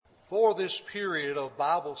for this period of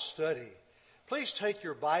Bible study, please take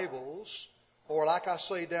your Bibles, or like I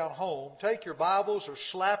say down home, take your Bibles or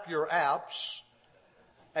slap your apps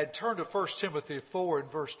and turn to 1 Timothy 4 and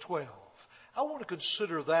verse 12. I want to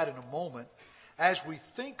consider that in a moment as we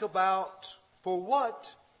think about, for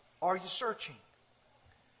what are you searching?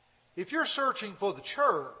 If you're searching for the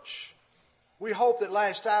church, we hope that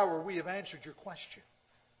last hour we have answered your question.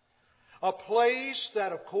 A place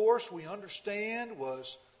that, of course, we understand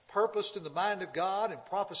was purposed in the mind of God and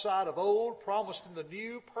prophesied of old, promised in the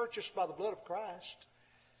new, purchased by the blood of Christ.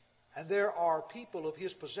 And there are people of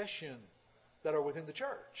His possession that are within the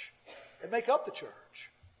church and make up the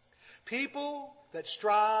church. People that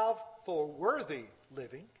strive for worthy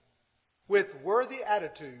living with worthy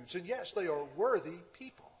attitudes. And yes, they are worthy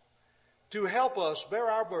people to help us bear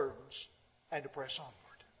our burdens and to press onward.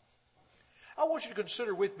 I want you to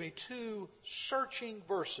consider with me two searching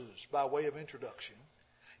verses by way of introduction.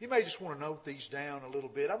 You may just want to note these down a little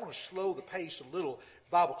bit. I'm going to slow the pace a little,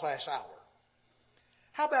 Bible class hour.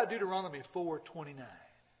 How about Deuteronomy 4:29?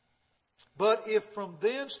 But if from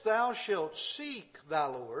thence thou shalt seek thy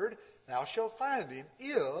Lord, thou shalt find Him,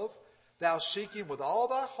 if thou seek Him with all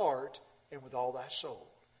thy heart and with all thy soul.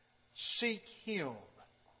 Seek Him.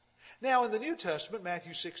 Now in the New Testament,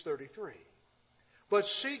 Matthew 6:33. But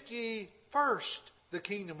seek ye first the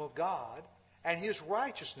kingdom of God and His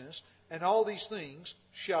righteousness, and all these things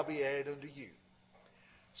shall be added unto you.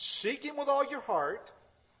 Seek Him with all your heart.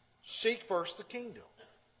 Seek first the kingdom.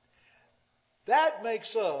 That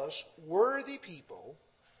makes us worthy people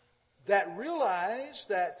that realize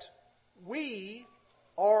that we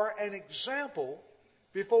are an example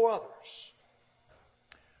before others.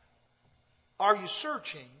 Are you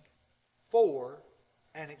searching for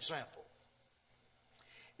an example?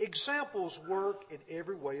 Examples work in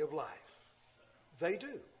every way of life. They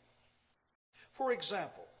do. For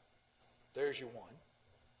example, there's your one.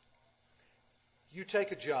 You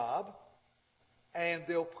take a job and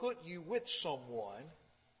they'll put you with someone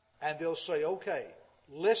and they'll say, okay,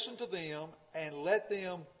 listen to them and let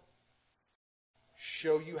them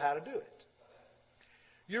show you how to do it.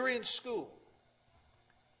 You're in school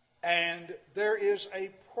and there is a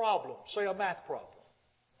problem, say a math problem,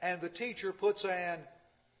 and the teacher puts an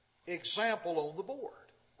example on the board.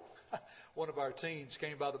 One of our teens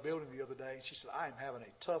came by the building the other day and she said, I am having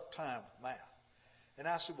a tough time with math. And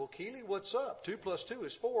I said, well, Keely, what's up? 2 plus 2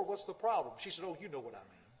 is 4. What's the problem? She said, oh, you know what I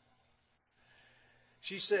mean.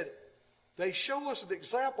 She said, they show us an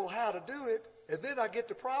example how to do it, and then I get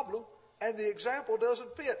the problem, and the example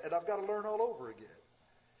doesn't fit, and I've got to learn all over again.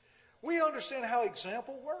 We understand how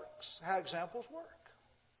example works, how examples work.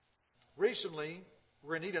 Recently,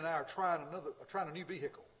 Renita and I are trying a new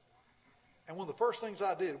vehicle. And one of the first things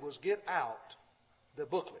I did was get out the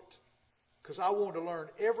booklet because I wanted to learn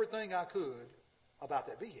everything I could about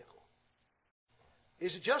that vehicle.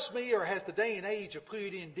 Is it just me, or has the day and age of put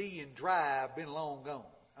in D and drive been long gone?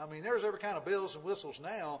 I mean, there's every kind of bells and whistles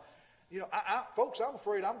now. You know, folks, I'm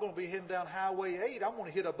afraid I'm going to be heading down Highway 8. I'm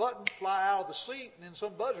going to hit a button, fly out of the seat, and then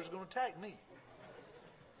some buzzer's going to attack me.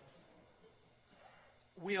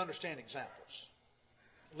 We understand examples.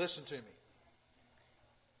 Listen to me.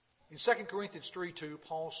 In 2 Corinthians 3:2,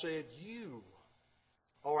 Paul said, you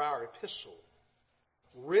are our epistle,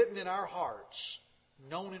 written in our hearts,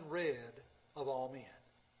 known and read of all men.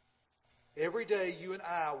 Every day you and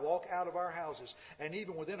I walk out of our houses, and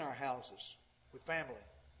even within our houses, with family,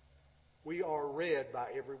 we are read by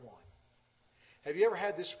everyone. Have you ever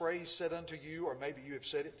had this phrase said unto you, or maybe you have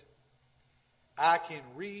said it? I can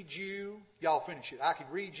read you, y'all finish it, I can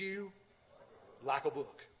read you like a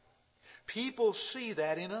book. People see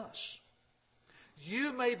that in us.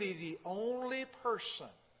 You may be the only person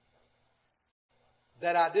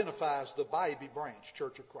that identifies the Baby Branch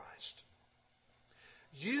Church of Christ.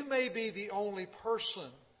 You may be the only person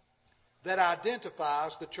that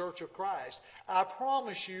identifies the Church of Christ. I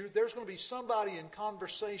promise you, there's going to be somebody in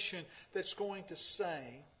conversation that's going to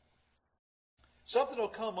say, something will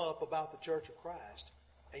come up about the Church of Christ,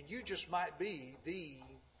 and you just might be the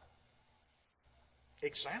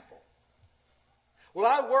example. Well,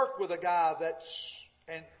 I work with a guy that's,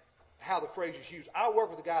 and how the phrase is used, I work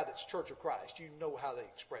with a guy that's Church of Christ. You know how they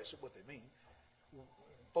express it, what they mean.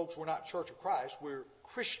 Folks, we're not Church of Christ. We're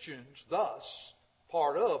Christians, thus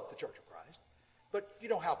part of the Church of Christ. But you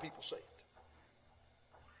know how people say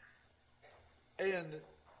it. And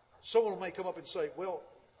someone may come up and say, well,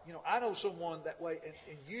 you know, I know someone that way,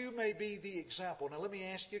 and you may be the example. Now, let me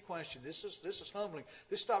ask you a question. This is humbling.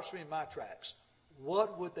 This stops me in my tracks.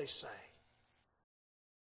 What would they say?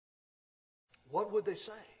 What would they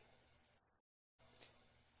say?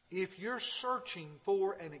 if you're searching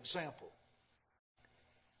for an example,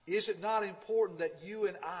 is it not important that you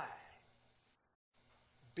and I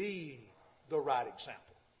be the right example?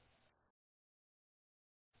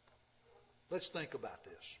 Let's think about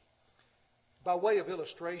this. By way of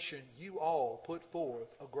illustration, you all put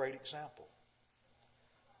forth a great example.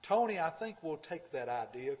 Tony, I think we'll take that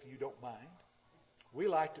idea if you don't mind. We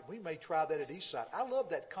may try that at Eastside. I love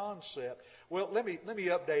that concept. Well, let me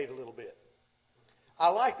update it a little bit. I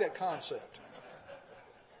like that concept.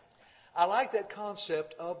 I like that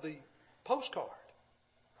concept of the postcard.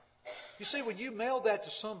 You see, when you mail that to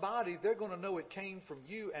somebody, they're going to know it came from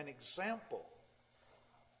you, an example.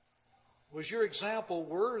 Was your example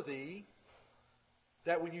worthy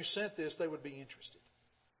that when you sent this, they would be interested?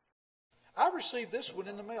 I received this one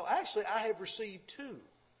in the mail. Actually, I have received two.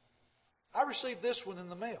 I received this one in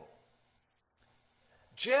the mail.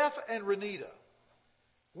 Jeff and Renita,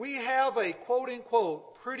 we have a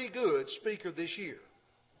quote-unquote pretty good speaker this year.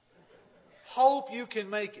 Hope you can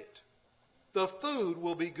make it. The food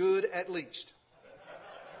will be good at least.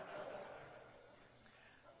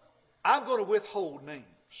 I'm going to withhold names.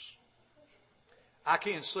 I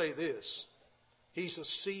can say this. He's a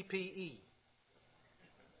CPE.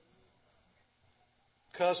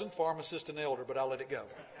 Cousin, pharmacist, and elder, but I'll let it go.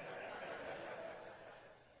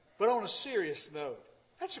 But on a serious note,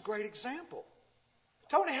 that's a great example.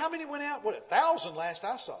 Tony, how many went out? 1,000 last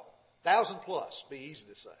I saw. 1,000 plus, be easy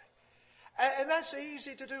to say. And that's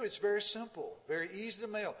easy to do. It's very simple, very easy to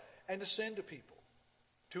mail and to send to people,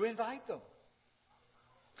 to invite them.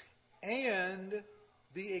 And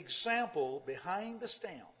the example behind the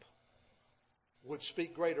stamp would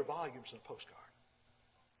speak greater volumes than a postcard.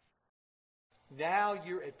 Now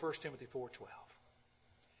you're at 1 Timothy 4:12.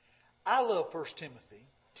 I love 1 Timothy.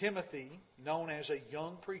 Timothy, known as a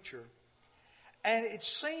young preacher. And it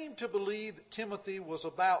seemed to believe that Timothy was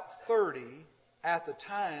about 30 at the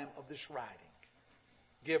time of this writing,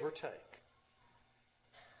 give or take.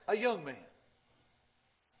 A young man.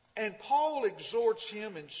 And Paul exhorts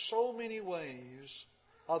him in so many ways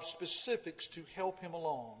of specifics to help him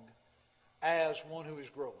along as one who is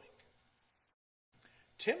growing.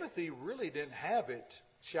 Timothy really didn't have it,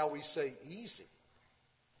 shall we say, easy.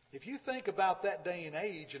 If you think about that day and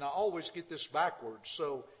age, and I always get this backwards,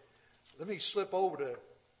 so let me slip over to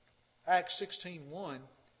Acts 16:1.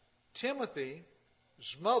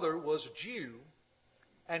 Timothy's mother was a Jew,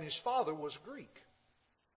 and his father was Greek.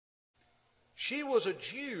 She was a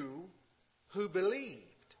Jew who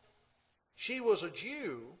believed. She was a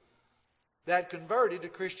Jew that converted to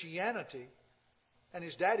Christianity, and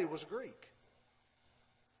his daddy was Greek.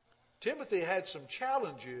 Timothy had some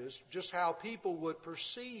challenges, just how people would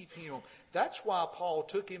perceive him. That's why Paul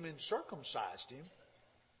took him and circumcised him,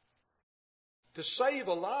 to save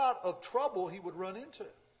a lot of trouble he would run into.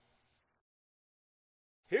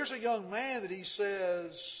 Here's a young man that he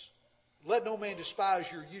says, let no man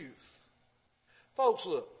despise your youth. Folks,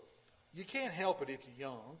 look, you can't help it if you're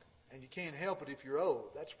young, and you can't help it if you're old.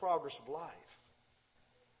 That's progress of life.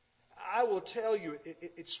 I will tell you,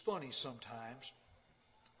 it's funny sometimes.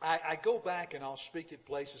 I go back and I'll speak at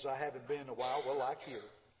places I haven't been in a while, well, like here.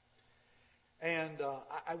 And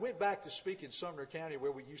I went back to speak in Sumner County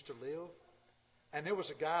where we used to live. And there was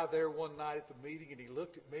a guy there one night at the meeting, and he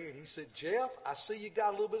looked at me and he said, Jeff, I see you got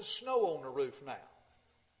a little bit of snow on the roof now.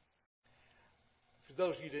 For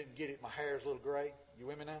those of you who didn't get it, my hair is a little gray. You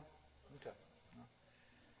with me now? Okay.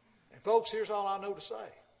 And folks, here's all I know to say.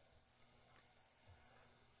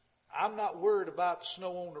 I'm not worried about the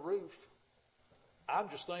snow on the roof. I'm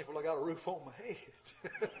just thankful I got a roof on my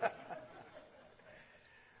head.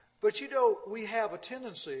 But you know, we have a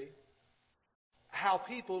tendency how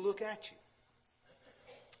people look at you.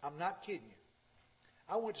 I'm not kidding you.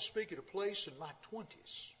 I went to speak at a place in my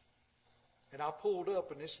 20s. And I pulled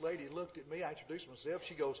up and this lady looked at me. I introduced myself.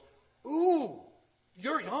 She goes, ooh,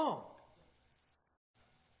 you're young.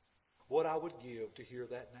 What I would give to hear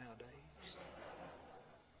that nowadays.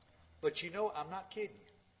 But you know, I'm not kidding you.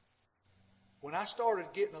 When I started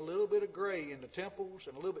getting a little bit of gray in the temples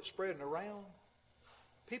and a little bit spreading around,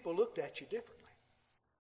 people looked at you differently.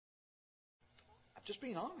 I'm just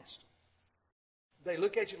being honest. They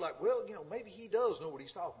look at you like, well, you know, maybe he does know what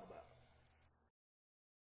he's talking about.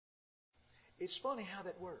 It's funny how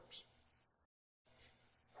that works.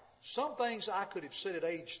 Some things I could have said at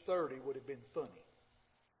age 30 would have been funny.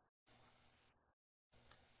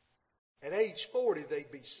 At age 40,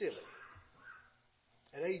 they'd be silly.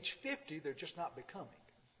 At age 50, they're just not becoming.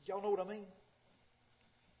 Y'all know what I mean?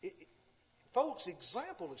 Folks,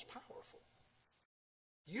 example is powerful.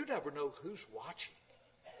 You never know who's watching.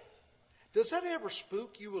 Does that ever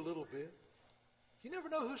spook you a little bit? You never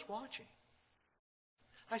know who's watching.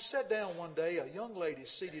 I sat down one day, a young lady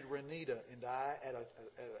seated Renita and I at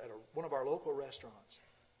one of our local restaurants.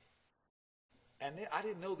 And I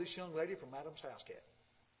didn't know this young lady from Adam's House Cat.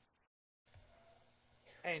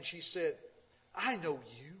 And she said, I know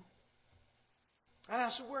you. And I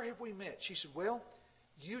said, where have we met? She said, well,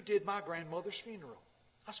 you did my grandmother's funeral.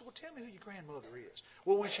 I said, well, tell me who your grandmother is.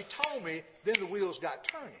 Well, when she told me, then the wheels got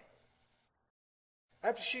turning.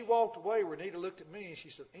 After she walked away, Renita looked at me and she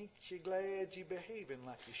said, ain't you glad you're behaving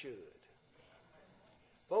like you should?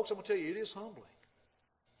 Folks, I'm going to tell you, it is humbling.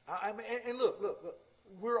 I mean, and look,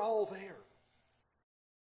 we're all there.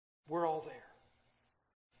 We're all there.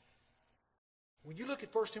 When you look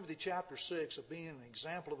at 1 Timothy chapter 6 of being an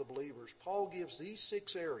example of the believers, Paul gives these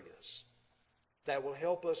 6 areas that will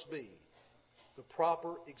help us be the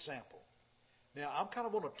proper example. Now, I'm kind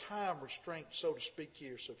of on a time restraint, so to speak,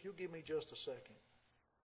 here, so if you'll give me just a second.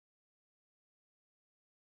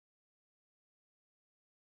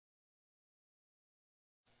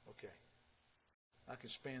 Okay. I can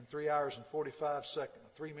spend 3 hours and 45 seconds,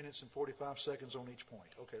 3 minutes and 45 seconds on each point.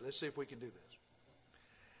 Okay, let's see if we can do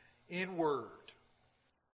this. In word.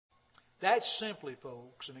 That's simply,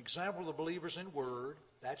 folks, an example of the believers in word.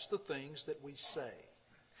 That's the things that we say.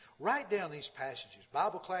 Write down these passages.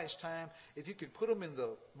 Bible class time, if you could put them in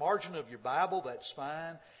the margin of your Bible, that's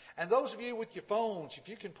fine. And those of you with your phones, if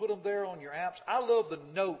you can put them there on your apps. I love the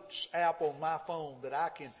Notes app on my phone that I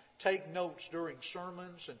can take notes during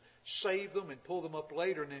sermons and save them and pull them up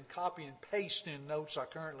later and then copy and paste in notes I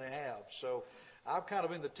currently have. So I'm kind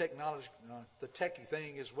of in the technology, the techie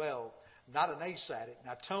thing as well. Not an ace at it.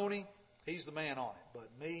 Now, Tony, he's the man on it. But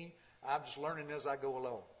me, I'm just learning as I go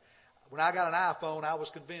along. When I got an iPhone, I was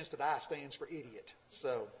convinced that I stands for idiot.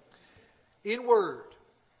 So, in word,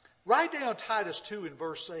 write down Titus 2 in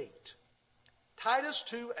verse 8. Titus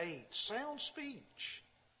 2:8, sound speech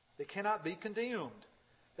that cannot be condemned,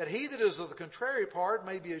 that he that is of the contrary part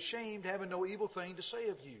may be ashamed, having no evil thing to say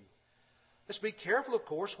of you. Let's be careful, of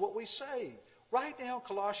course, what we say. Write down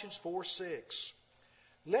Colossians 4:6.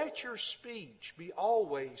 Let your speech be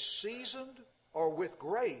always seasoned, or with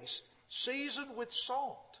grace, seasoned with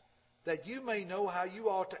salt, that you may know how you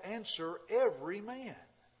ought to answer every man.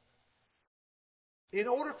 In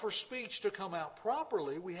order for speech to come out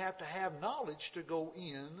properly, we have to have knowledge to go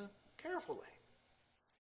in carefully.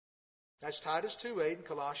 That's Titus 2:8 and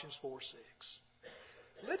Colossians 4:6.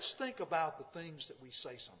 Let's think about the things that we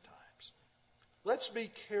say sometimes. Let's be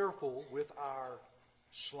careful with our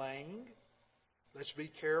slang. Let's be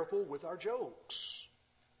careful with our jokes.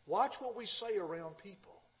 Watch what we say around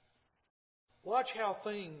people. Watch how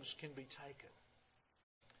things can be taken.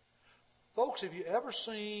 Folks, have you ever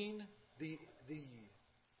seen the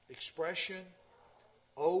expression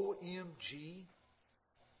OMG?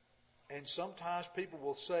 And sometimes people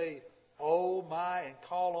will say, oh my, and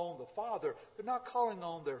call on the Father. They're not calling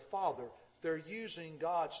on their Father. They're using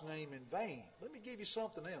God's name in vain. Let me give you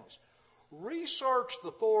something else. Research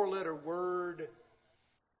the 4-letter word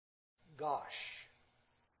gosh.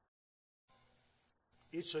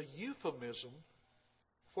 It's a euphemism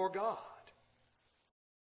for God.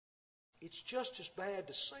 It's just as bad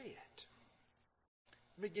to say it.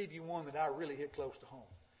 Let me give you one that I really hit close to home.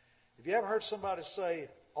 Have you ever heard somebody say,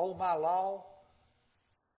 oh my law?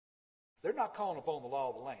 They're not calling upon the law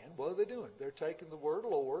of the land. What are they doing? They're taking the word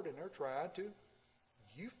Lord and they're trying to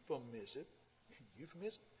euphemism,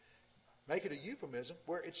 make it a euphemism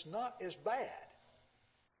where it's not as bad.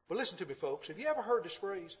 But listen to me, folks. Have you ever heard this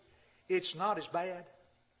phrase, it's not as bad?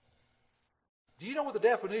 Do you know what the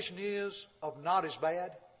definition is of not as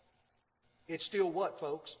bad? It's still what,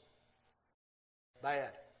 folks?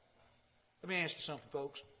 Bad. Let me ask you something,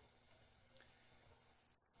 folks.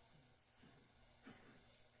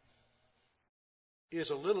 Is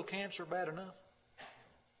a little cancer bad enough?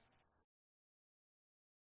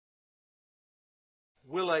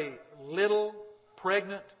 Will a little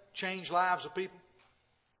pregnant change lives of people?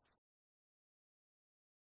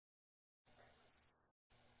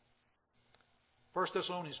 First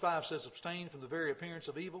Thessalonians 5 says, abstain from the very appearance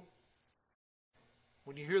of evil.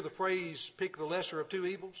 When you hear the phrase, pick the lesser of two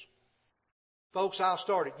evils, folks, I'll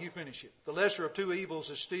start it, you finish it. The lesser of two evils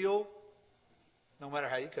is still, no matter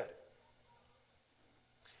how you cut it.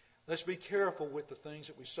 Let's be careful with the things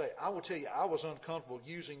that we say. I will tell you, I was uncomfortable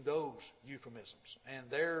using those euphemisms. And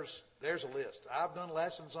there's a list. I've done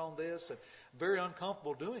lessons on this and very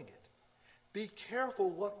uncomfortable doing it. Be careful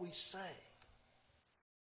what we say.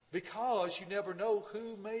 Because you never know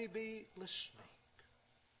who may be listening.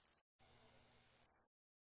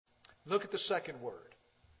 Look at the second word.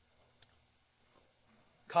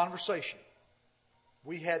 Conversation.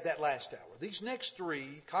 We had that last hour. These next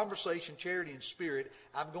three, conversation, charity, and spirit,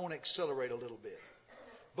 I'm going to accelerate a little bit.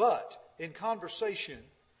 But in conversation,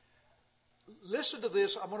 listen to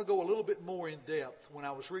this. I'm going to go a little bit more in depth when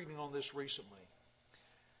I was reading on this recently.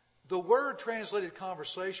 The word translated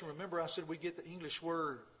conversation, remember I said we get the English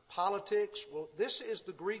word politics? Well, this is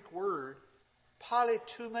the Greek word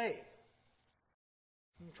politume.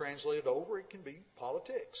 Translated over, it can be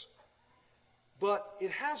politics. But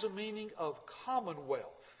it has a meaning of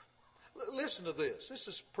commonwealth. Listen to this. This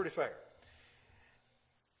is pretty fair.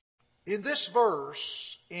 In this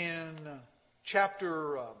verse, in Philippians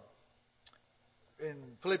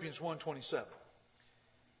 1:27,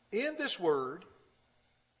 in this word,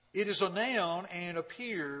 it is a noun and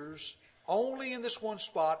appears only in this one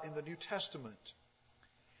spot in the New Testament.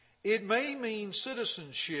 It may mean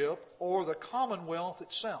citizenship or the commonwealth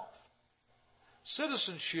itself.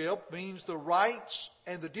 Citizenship means the rights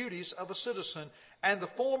and the duties of a citizen, and the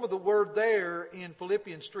form of the word there in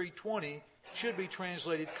Philippians 3:20 should be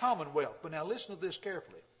translated commonwealth. But now listen to this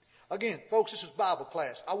carefully. Again, folks, this is Bible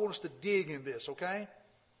class. I want us to dig in this, okay?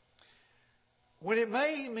 When it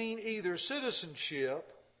may mean either citizenship,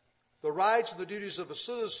 the rights and the duties of a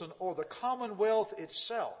citizen, or the commonwealth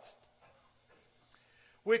itself,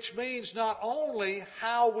 which means not only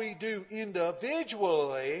how we do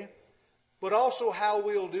individually, but also how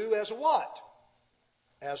we'll do as a what?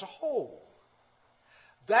 As a whole.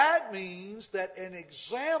 That means that an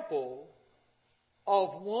example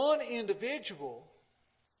of one individual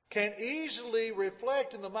can easily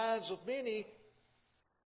reflect in the minds of many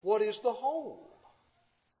what is the whole.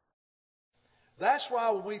 That's why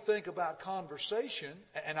when we think about conversation,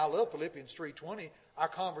 and I love Philippians 3:20, our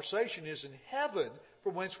conversation is in heaven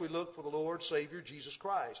from whence we look for the Lord, Savior, Jesus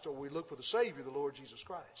Christ, or we look for the Savior, the Lord Jesus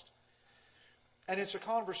Christ. And it's a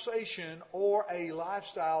conversation or a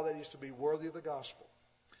lifestyle that is to be worthy of the gospel.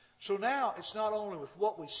 So now it's not only with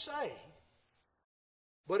what we say,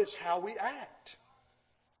 but it's how we act.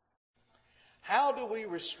 How do we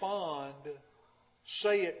respond,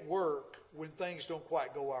 say at work, when things don't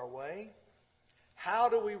quite go our way? How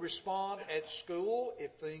do we respond at school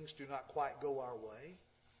if things do not quite go our way?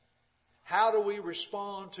 How do we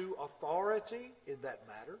respond to authority in that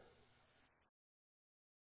matter?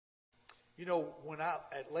 You know, when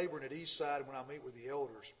at Labor and at Eastside, when I meet with the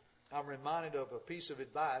elders, I'm reminded of a piece of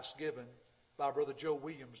advice given by Brother Joe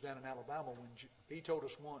Williams down in Alabama when he told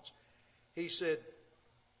us once. He said,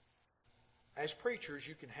 as preachers,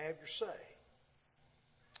 you can have your say,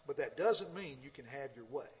 but that doesn't mean you can have your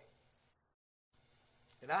way.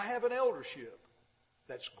 And I have an eldership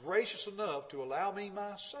that's gracious enough to allow me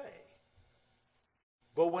my say.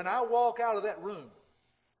 But when I walk out of that room,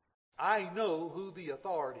 I know who the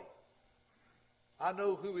authority. I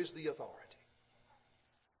know who is the authority.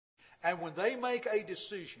 And when they make a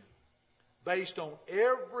decision based on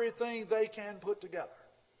everything they can put together,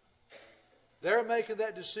 they're making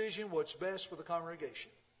that decision what's best for the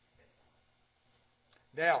congregation.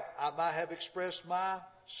 Now, I might have expressed my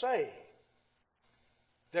say.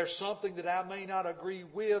 There's something that I may not agree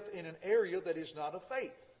with in an area that is not of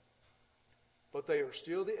faith. But they are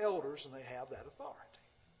still the elders and they have that authority.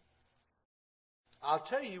 I'll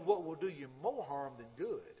tell you what will do you more harm than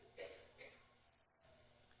good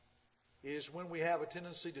is when we have a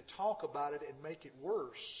tendency to talk about it and make it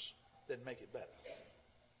worse than make it better.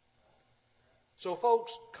 So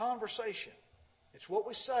folks, conversation. It's what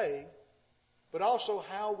we say, but also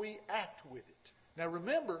how we act with it. Now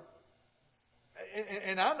remember,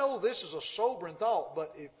 and I know this is a sobering thought,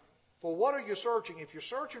 but for what are you searching? If you're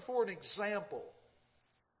searching for an example,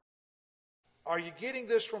 are you getting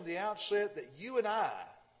this from the outset that you and I,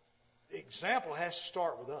 the example has to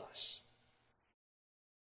start with us?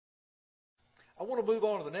 I want to move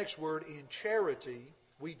on to the next word, in charity.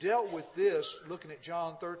 We dealt with this looking at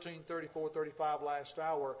John 13, 34, 35 last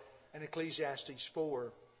hour and Ecclesiastes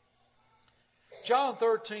 4. John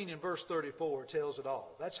 13 and verse 34 tells it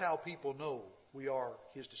all. That's how people know we are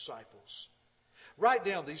His disciples. Write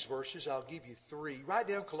down these verses. I'll give you three. Write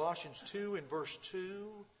down Colossians 2 and verse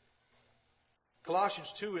 2.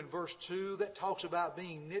 Colossians 2 and verse 2, that talks about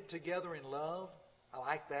being knit together in love. I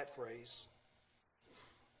like that phrase.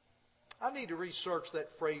 I need to research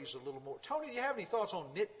that phrase a little more. Tony, do you have any thoughts on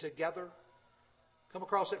knit together? Come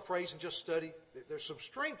across that phrase and just study. There's some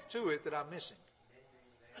strength to it that I'm missing.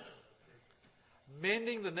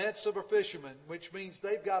 Mending the nets of a fisherman, which means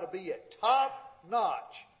they've got to be at top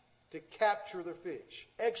notch to capture their fish.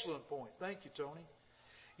 Excellent point. Thank you, Tony.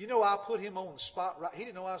 You know, I put him on the spot. Right? He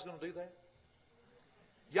didn't know I was going to do that.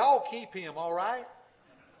 Y'all keep him, all right?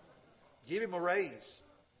 Give him a raise.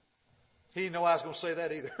 He didn't know I was going to say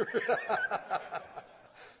that either.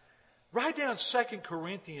 Write down 2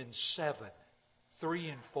 Corinthians 7, 3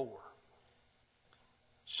 and 4.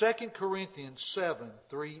 2 Corinthians 7,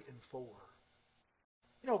 3 and 4.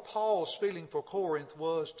 You know, Paul's feeling for Corinth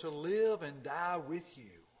was to live and die with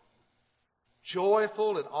you.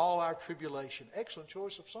 Joyful in all our tribulation. Excellent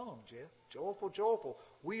choice of song, Jeff. Joyful, joyful.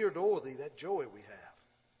 We adore thee, that joy we have.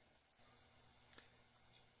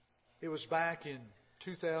 It was back in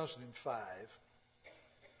 2005.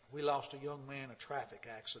 We lost a young man in a traffic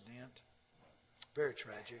accident. Very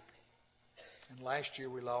tragic. And last year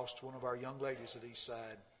we lost one of our young ladies at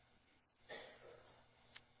Eastside.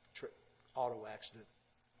 Auto accident.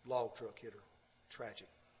 Log truck hit her. Tragic.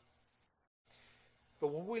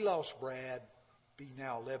 But when we lost Brad, be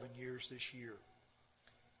now 11 years this year,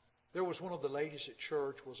 there was one of the ladies at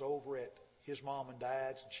church was over at his mom and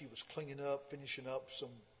dad's, and she was cleaning up, finishing up some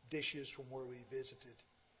dishes from where we visited.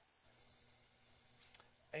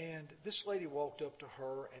 And this lady walked up to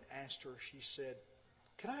her and asked her, she said,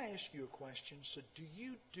 "Can I ask you a question?" So do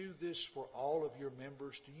you do this for all of your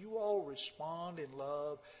members? Do you all respond in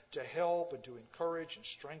love to help and to encourage and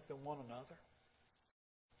strengthen one another?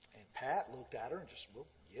 And Pat looked at her and just, well,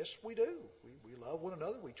 yes, we do. We love one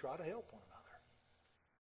another. We try to help one another.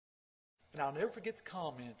 And I'll never forget the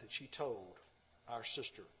comment that she told our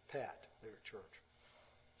sister, Pat, there at church.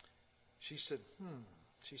 She said,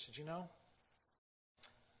 you know,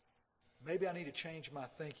 maybe I need to change my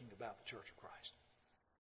thinking about the Church of Christ.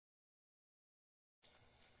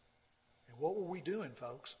 And what were we doing,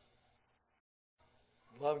 folks?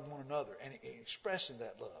 Loving one another and expressing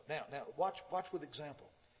that love. Now, watch with example.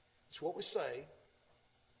 It's what we say.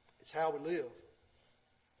 It's how we live.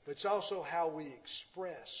 But it's also how we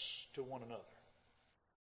express to one another.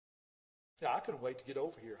 Now, I couldn't wait to get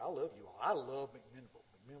over here. I love you all. I love McMinnville.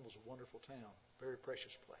 McMinnville's a wonderful town. Very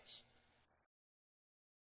precious place.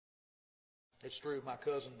 It's true, my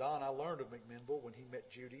cousin Don, I learned of McMinnville when he met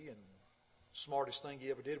Judy, and smartest thing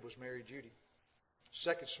he ever did was marry Judy.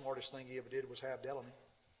 Second smartest thing he ever did was have Delaney.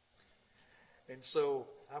 And so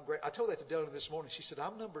I'm great. I told that to Delaney this morning. She said,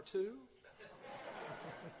 "I'm number 2."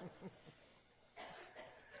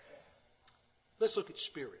 Let's look at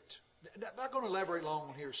spirit. Not going to elaborate long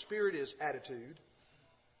on here. Spirit is attitude.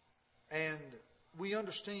 And we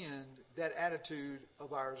understand that attitude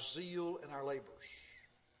of our zeal and our labors.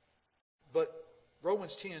 But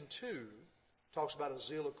Romans 10:2 talks about a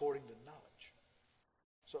zeal according to knowledge.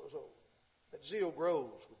 So that zeal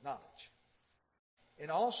grows with knowledge. And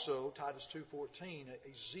also, Titus 2:14,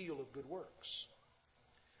 a zeal of good works.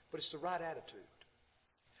 But it's the right attitude.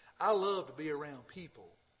 I love to be around people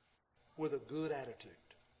with a good attitude.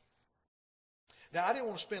 Now, I didn't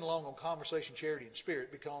want to spend long on conversation, charity, and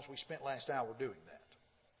spirit because we spent last hour doing that.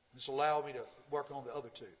 This allowed me to work on the other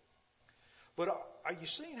two. But are you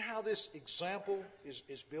seeing how this example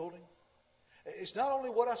is building? It's not only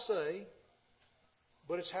what I say,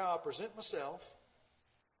 but it's how I present myself.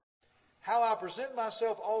 How I present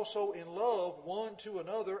myself also in love one to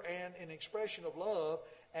another and in expression of love,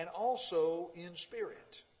 and also in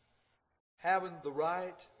spirit. Having the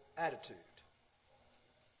right attitude.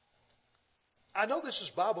 I know this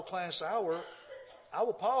is Bible class hour. I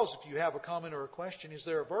will pause if you have a comment or a question. Is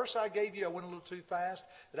there a verse I gave you, I went a little too fast,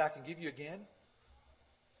 that I can give you again?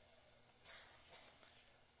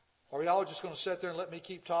 Or are y'all just going to sit there and let me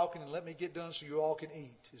keep talking and let me get done so you all can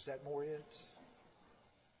eat? Is that more it?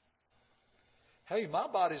 Hey, my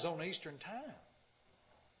body's on Eastern time.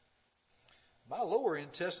 My lower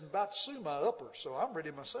intestine about to sue my upper, so I'm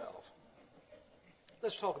ready myself.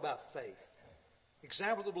 Let's talk about faith.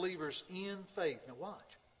 Example of the believers in faith. Now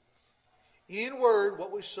watch. In word,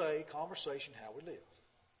 what we say, conversation, how we live.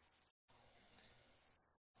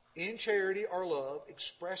 In charity or love,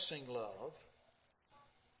 expressing love.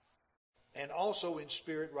 And also in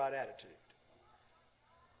spirit, right attitude.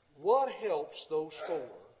 What helps those four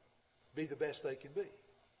be the best they can be?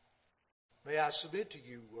 May I submit to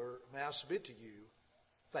you,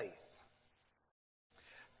 faith.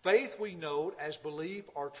 Faith we note as belief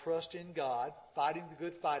or trust in God, fighting the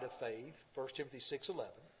good fight of faith, 1 Timothy 6:11.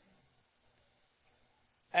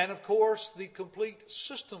 And of course, the complete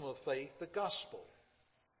system of faith, the gospel,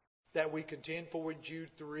 that we contend for in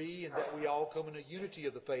Jude 3, and that we all come in a unity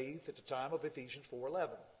of the faith at the time of Ephesians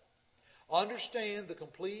 4:11. Understand the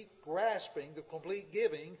complete grasping, the complete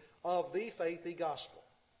giving of the faith, the gospel.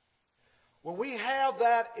 When we have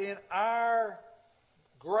that in our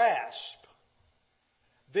grasp,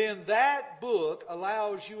 then that book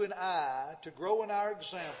allows you and I to grow in our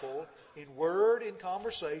example in word, in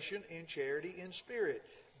conversation, in charity, in spirit.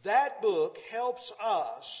 That book helps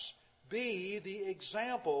us be the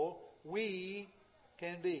example we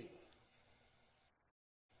can be.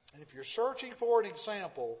 And if you're searching for an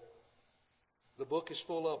example, the book is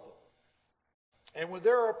full of them. And when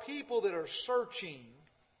there are people that are searching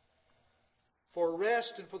for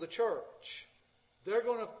rest and for the church, they're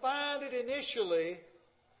going to find it initially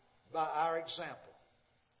by our example.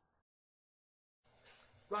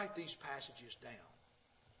 Write these passages down.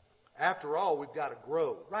 After all, we've got to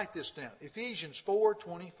grow. Write this down. Ephesians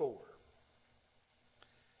 4:24.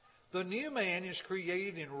 The new man is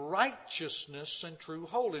created in righteousness and true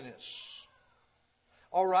holiness.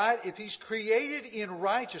 All right, if he's created in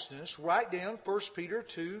righteousness, write down 1 Peter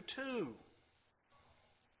 2:2.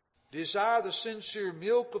 Desire the sincere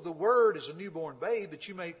milk of the word as a newborn babe, that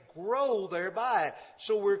you may grow thereby.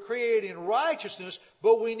 So we're created in righteousness,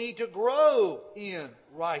 but we need to grow in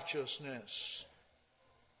righteousness.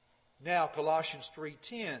 Now, Colossians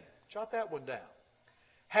 3:10. Jot that one down.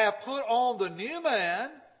 Have put on the new man,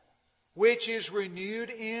 which is renewed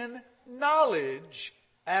in knowledge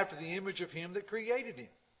after the image of him that created him.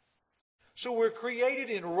 So we're created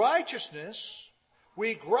in righteousness.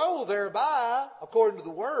 We grow thereby, according to the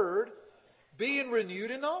Word, being renewed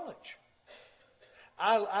in knowledge.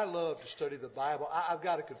 I love to study the Bible. I've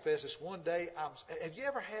got to confess this. One day, have you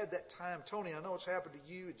ever had that time, Tony, I know it's happened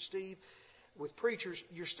to you and Steve, with preachers,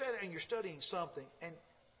 you're studying something, and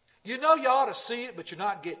you know you ought to see it, but you're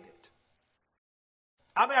not getting it.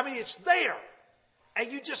 I mean, it's there.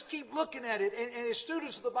 And you just keep looking at it. And as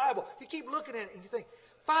students of the Bible, you keep looking at it and you think,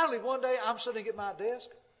 finally, one day I'm sitting at my desk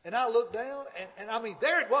and I look down and I mean,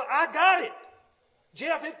 there it was. I got it.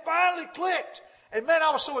 Jeff, it finally clicked. And man,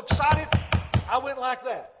 I was so excited. I went like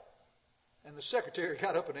that. And the secretary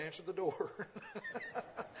got up and answered the door.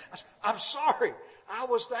 I said, I'm sorry. I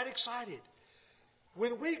was that excited.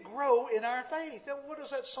 When we grow in our faith, then what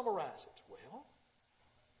does that summarize it? Well,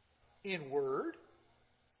 in word,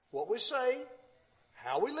 what we say,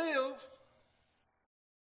 how we live,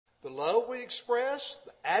 the love we express,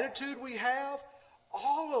 the attitude we have,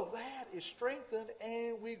 all of that is strengthened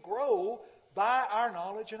and we grow by our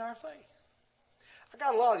knowledge and our faith. I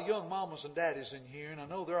got a lot of young mamas and daddies in here, and I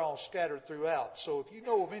know they're all scattered throughout. So if you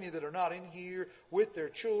know of any that are not in here with their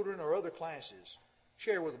children or other classes,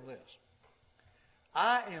 share with them this.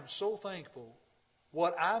 I am so thankful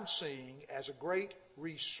what I'm seeing as a great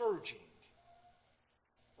resurging,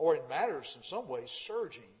 or in matters in some ways,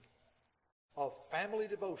 surging of family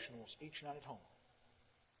devotionals each night at home.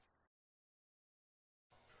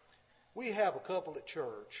 We have a couple at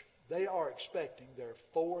church. They are expecting their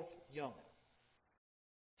fourth young'un.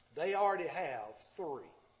 They already have 3.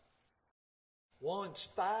 One's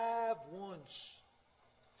 5, one's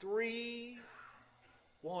 3,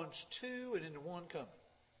 one's 2, and then the one coming.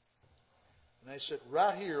 And they sit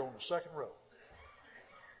right here on the second row.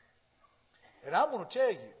 And I'm going to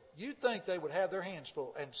tell you, you'd think they would have their hands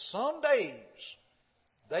full. And some days,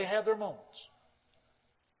 they have their moments.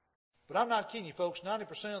 But I'm not kidding you, folks.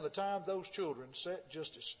 90% of the time, those children sit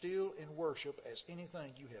just as still in worship as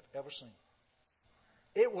anything you have ever seen.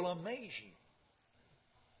 It will amaze you.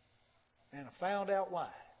 And I found out why.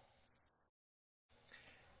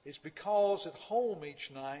 It's because at home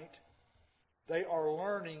each night, they are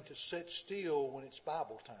learning to sit still when it's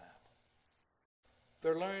Bible time.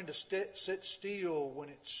 They're learning to sit still when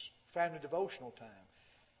it's family devotional time.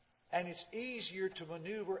 And it's easier to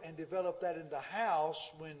maneuver and develop that in the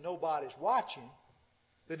house when nobody's watching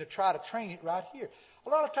than to try to train it right here. A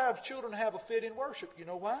lot of times children have a fit in worship. You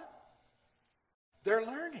know why? They're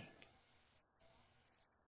learning.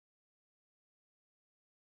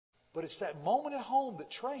 But it's that moment at home that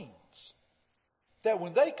trains. That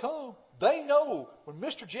when they come, they know when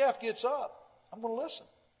Mr. Jeff gets up, I'm going to listen.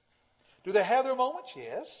 Do they have their moments?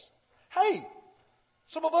 Yes. Hey,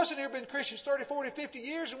 some of us in here have been Christians 30, 40, 50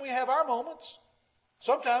 years and we have our moments.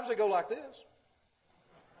 Sometimes they go like this.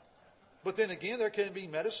 But then again, there can be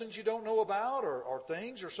medicines you don't know about or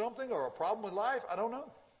things or something or a problem with life. I don't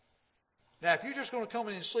know. Now, if you're just going to come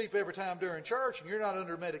in and sleep every time during church and you're not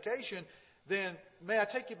under medication, then may I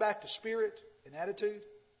take you back to spirit and attitude?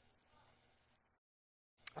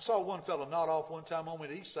 I saw one fellow nod off one time on me at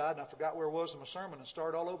the east side, and I forgot where it was in my sermon and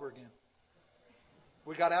started all over again.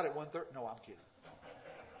 We got out at 1:30. No, I'm kidding.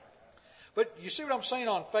 But you see what I'm saying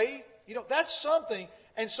on faith? You know, that's something.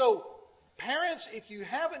 And so, parents, if you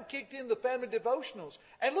haven't kicked in the family devotionals,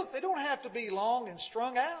 and look, they don't have to be long and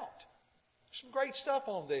strung out. Some great stuff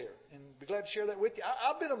on there, and be glad to share that with you.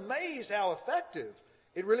 I've been amazed how effective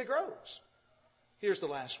it really grows. Here's the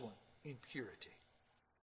last one, in purity.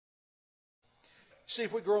 See,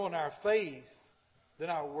 if we grow in our faith, then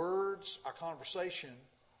our words, our conversation,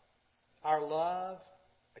 our love,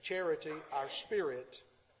 our charity, our spirit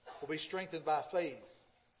will be strengthened by faith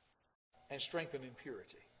and strengthened in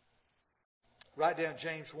purity. Write down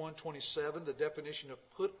James 1:27, the definition of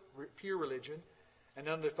pure religion and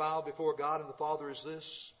undefiled before God and the Father is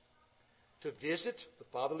this: to visit the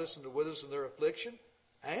fatherless and the widows in their affliction,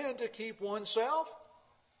 and to keep oneself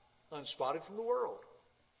unspotted from the world.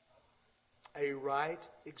 A right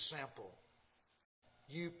example.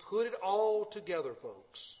 You put it all together,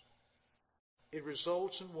 folks. It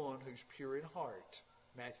results in one who's pure in heart.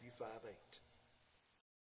 Matthew 5:8.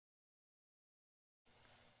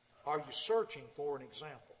 Are you searching for an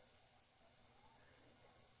example?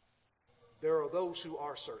 There are those who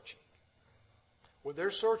are searching. When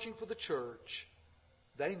they're searching for the church,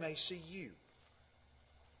 they may see you.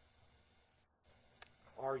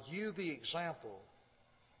 Are you the example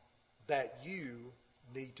that you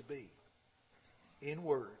need to be? In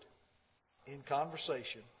word, in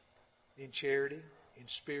conversation, in charity, in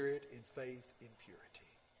spirit, in faith, in purity.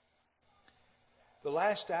 The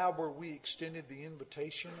last hour we extended the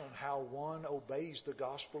invitation on how one obeys the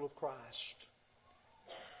gospel of Christ.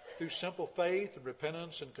 Through simple faith and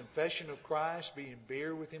repentance and confession of Christ, being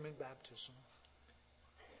buried with Him in baptism.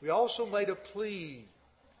 We also made a plea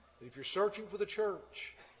that if you're searching for the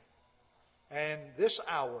church, and this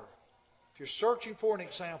hour, if you're searching for an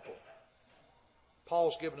example,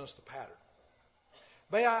 Paul's given us the pattern.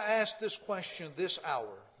 May I ask this question this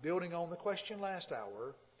hour, building on the question last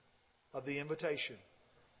hour of the invitation.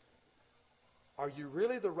 Are you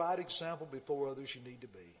really the right example before others you need to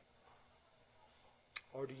be?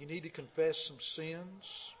 Or do you need to confess some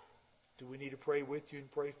sins? Do we need to pray with you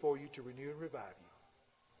and pray for you to renew and revive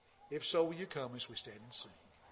you? If so, will you come as we stand and sing?